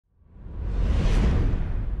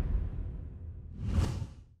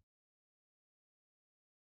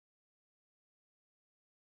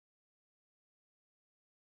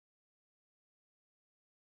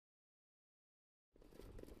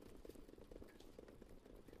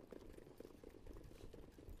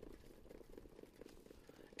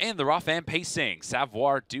And the rough and pacing,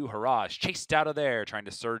 Savoir du Harage chased out of there, trying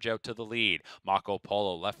to surge out to the lead. Mako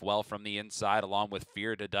Polo left well from the inside, along with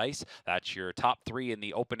Fear to Dice. That's your top three in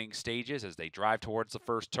the opening stages as they drive towards the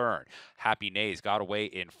first turn. Happy Nays got away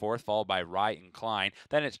in fourth, followed by Rye and Klein.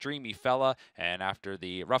 Then it's Dreamy Fella, and after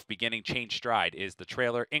the rough beginning, Change Stride is the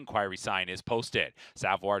trailer. Inquiry sign is posted.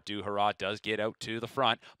 Savoir du Harage does get out to the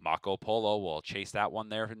front. Mako Polo will chase that one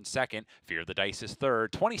there in second. Fear the Dice is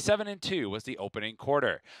third. 27-2 was the opening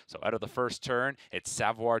quarter. So out of the first turn, it's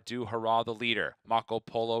Savoir du Harage the leader. Mako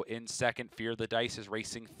Polo in second. Fear the Dice is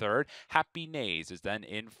racing third. Happy Nays is then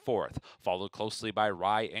in fourth, followed closely by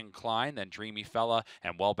Rye and Klein, then Dreamy Fella,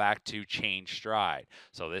 and well back to Change Stride.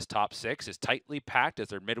 So this top six is tightly packed as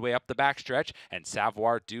they're midway up the backstretch, and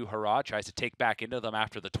Savoir du Harage tries to take back into them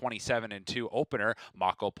after the 27-2 opener.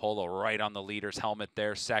 Mako Polo right on the leader's helmet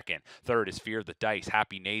there second. Third is Fear the Dice.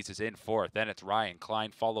 Happy Nays is in fourth. Then it's Rye and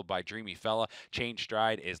Klein, followed by Dreamy Fella. Change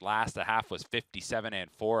Stride is last. The half was 57-4.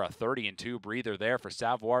 A 30-2 breather there for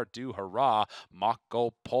Savoir du Harage.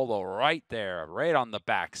 Mako Polo right there, right on the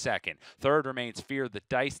back second. Third remains Fear the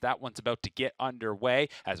Dice. That one's about to get underway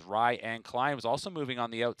as Rye and Klein was also moving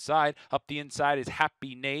on the outside. Up the inside is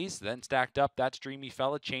Happy Nays. Then stacked up, that's Dreamy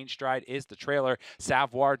Fella. Change Stride is the trailer.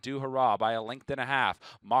 Savoir du Harage by a length and a half.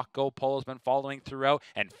 Mako Polo's been following throughout,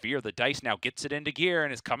 and Fear the Dice now gets it into gear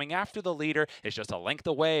and is coming after the leader. It's just a length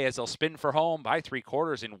away as they'll spin for home by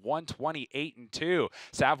 3/4 in 128-2.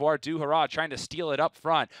 Savoir du Harage trying to steal it up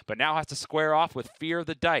front, but now has to square off with Fear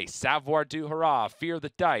the Dice. Savoir du Harage, Fear the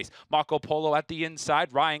Dice. Mako Polo at the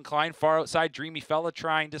inside. Rye and Klein far outside. Dreamy Fella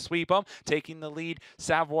trying to sweep him. Taking the lead,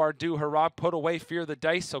 Savoir du Harage put away Fear the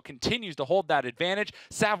Dice, so continues to hold that advantage.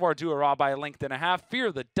 Savoir du Harage by a length and a half.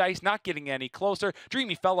 Fear the Dice not getting any closer.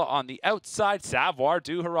 Dreamy Fella on the outside. Savoir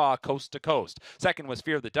du Harage coast to coast. Second was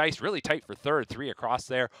Fear the Dice, really tight for third. Three across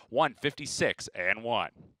there, 156-1.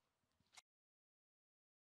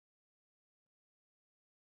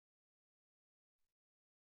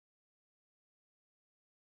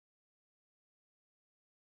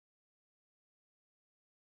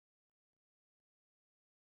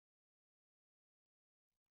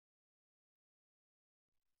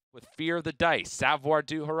 With Fear the Dice, Savoir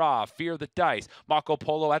du Harage, Fear the Dice, Mako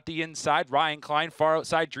Polo at the inside, Rye and Klein far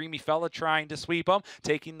outside, Dreamy Fella trying to sweep him,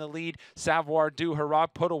 taking the lead, Savoir du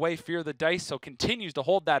Harage put away Fear the Dice, so continues to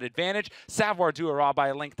hold that advantage. Savoir du Harage by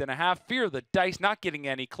a length and a half, Fear the Dice not getting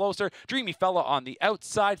any closer, Dreamy Fella on the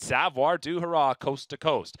outside, Savoir du Harage coast to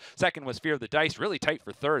coast. Second was Fear the Dice, really tight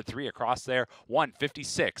for third, three across there,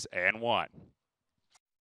 156-1.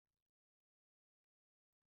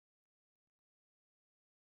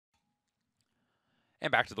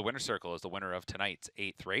 And back to the winner's circle is the winner of tonight's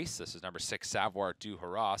 8th race. This is number 6, Savoir du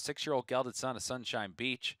Harage. 6-year-old gelded son of Sunshine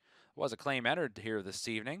Beach. Was a claim entered here this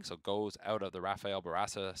evening, so goes out of the Rafael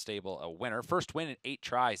Barraza stable a winner. First win in 8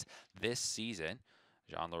 tries this season.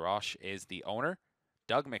 Jean Laroche is the owner.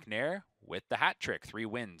 Doug McNair with the hat trick. 3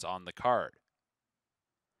 wins on the card.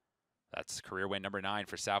 That's career win number 9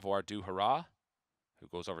 for Savoir du Harage, who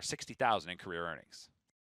goes over $60,000 in career earnings.